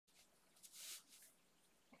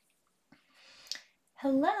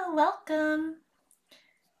Hello, welcome.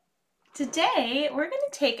 Today we're going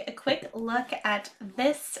to take a quick look at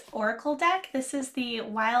this oracle deck. This is the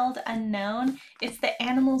Wild Unknown. It's the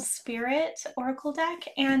Animal Spirit oracle deck,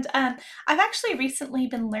 and I've actually recently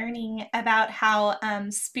been learning about how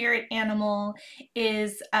spirit animal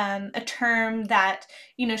is a term that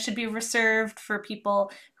should be reserved for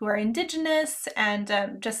people who are indigenous,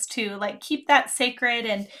 and just to keep that sacred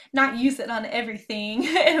and not use it on everything.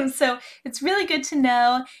 And so it's really good to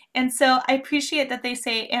know. And so I appreciate that they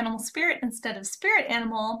say animal spirit instead of spirit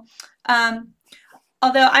animal.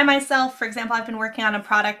 Although I myself, for example, I've been working on a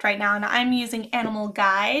product right now and I'm using animal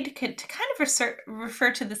guide to kind of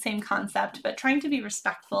refer to the same concept, but trying to be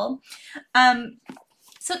respectful.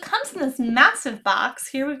 So it comes in this massive box.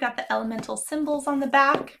 Here we've got the elemental symbols on the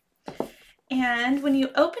back. And when you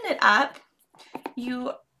open it up,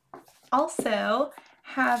 you also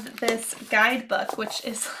have this guidebook, which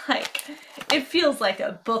is it feels like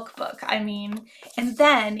a book, I mean. And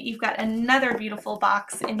then you've got another beautiful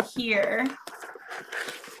box in here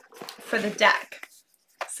for the deck.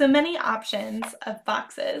 So many options of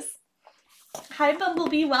boxes. Hi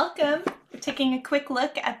Bumblebee, welcome. We're taking a quick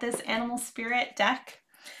look at this Animal Spirit deck.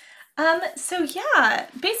 So yeah,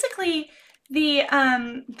 basically the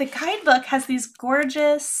guidebook has these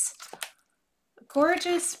gorgeous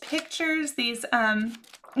pictures, these,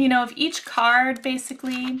 of each card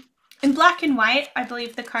basically. In black and white, I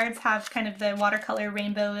believe the cards have kind of the watercolor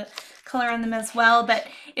rainbow color on them as well, but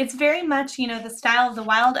it's very much, the style of the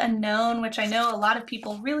Wild Unknown, which I know a lot of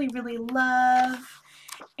people really, really love.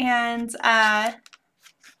 And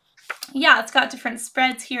yeah, it's got different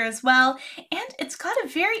spreads here as well. And it's got a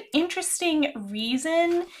very interesting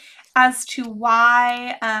reason as to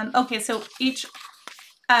why, okay, so each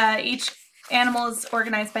animal is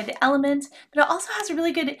organized by the element, but it also has a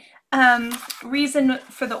really good reason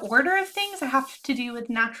for the order of things that have to do with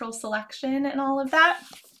natural selection and all of that.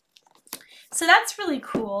 So that's really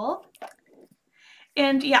cool.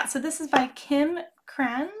 And yeah, so this is by Kim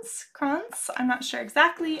Krantz. I'm not sure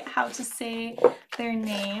exactly how to say their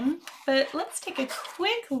name, but let's take a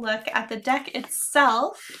quick look at the deck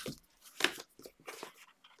itself.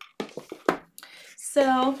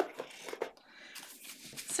 So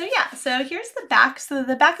yeah, so here's the back. So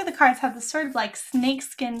the back of the cards have this sort of like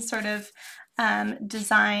snakeskin sort of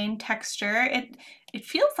design texture. It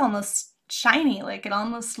feels almost shiny, like it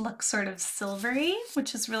almost looks sort of silvery,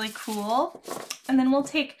 which is really cool. And then we'll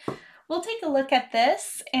take a look at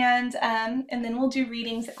this, and then we'll do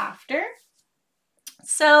readings after.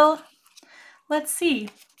 So let's see.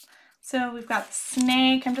 So we've got the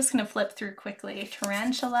snake. I'm just going to flip through quickly.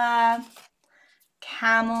 Tarantula,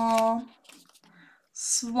 camel,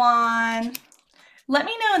 swan. Let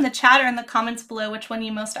me know in the chat or in the comments below which one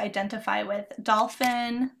you most identify with.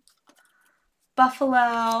 Dolphin,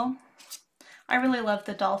 buffalo. I really love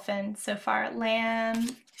the dolphin so far.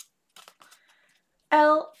 Lamb,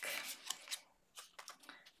 elk,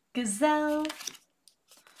 gazelle,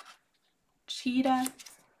 cheetah,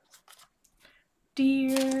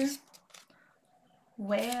 deer,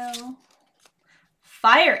 whale,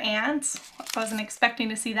 fire ant. I wasn't expecting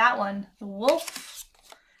to see that one. The wolf,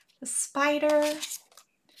 the spider,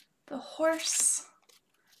 the horse,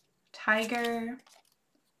 tiger,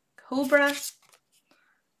 cobra,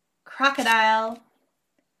 crocodile,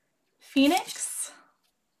 phoenix,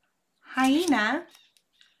 hyena,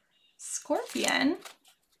 scorpion,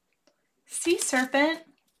 sea serpent,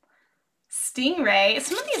 stingray.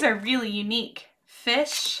 Some of these are really unique.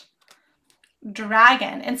 Fish,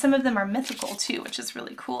 dragon, and some of them are mythical too, which is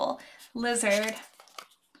really cool. Lizard,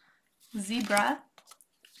 zebra,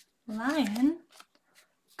 lion,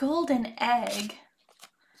 golden egg,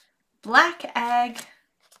 black egg,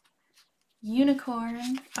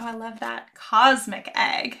 unicorn. Oh, I love that. Cosmic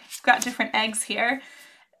egg. We've got different eggs here.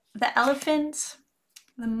 The elephant,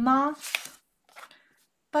 the moth,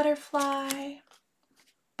 butterfly,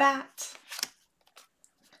 bat,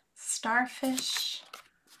 starfish,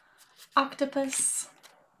 octopus,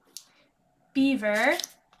 beaver,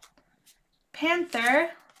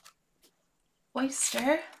 panther,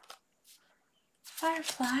 oyster,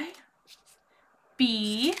 firefly,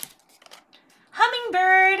 bee,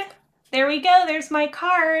 hummingbird. There we go, there's my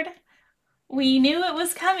card. We knew it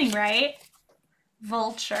was coming, right?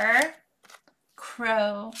 Vulture,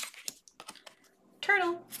 crow,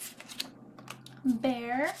 turtle,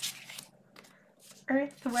 bear,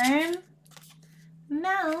 earthworm,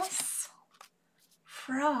 mouse,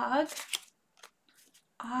 frog,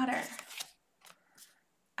 otter,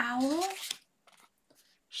 owl,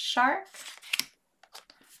 shark,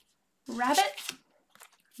 rabbit,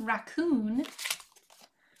 raccoon,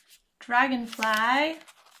 dragonfly,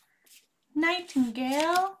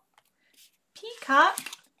 nightingale, peacock,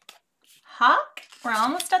 hawk, we're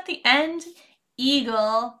almost at the end,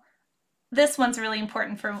 eagle. This one's a really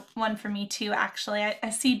important one for me too, actually. I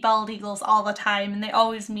see bald eagles all the time and they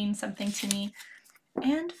always mean something to me.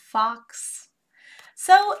 And fox.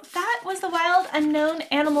 So that was the Wild Unknown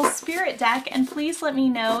Animal Spirit deck, and please let me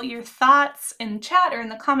know your thoughts in chat or in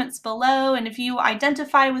the comments below, and if you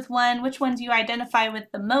identify with one, which one do you identify with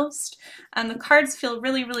the most? The cards feel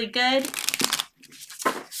really, really good.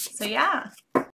 So yeah.